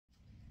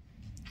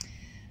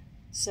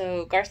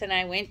So Garth and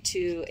I went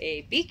to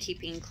a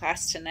beekeeping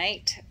class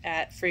tonight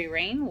at Free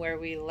Rein where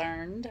we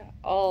learned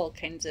all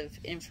kinds of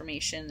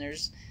information.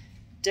 There's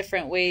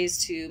different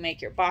ways to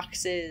make your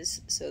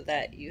boxes so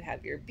that you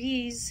have your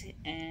bees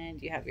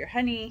and you have your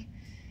honey,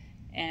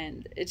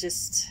 and it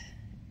just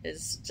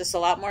is just a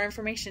lot more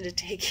information to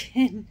take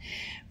in.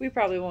 We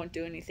probably won't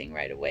do anything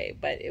right away,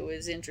 but it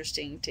was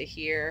interesting to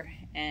hear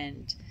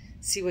and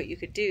see what you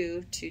could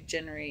do to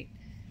generate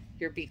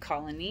your bee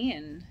colony.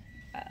 And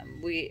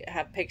we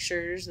have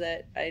pictures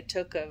that I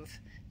took of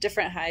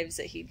different hives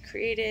that he'd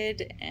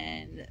created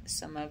and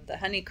some of the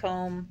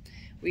honeycomb.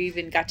 We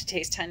even got to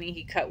taste honey.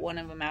 He cut one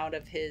of them out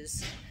of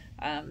his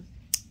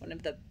one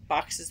of the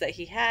boxes that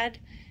he had,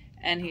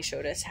 and he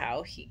showed us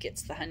how he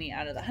gets the honey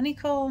out of the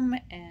honeycomb,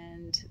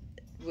 and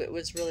it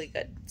was really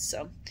good.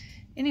 So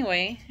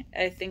anyway,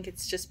 I think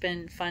it's just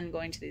been fun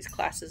going to these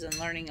classes and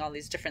learning all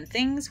these different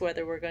things.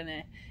 Whether we're going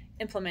to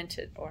implement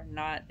it or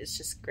not, it's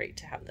just great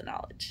to have the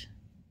knowledge.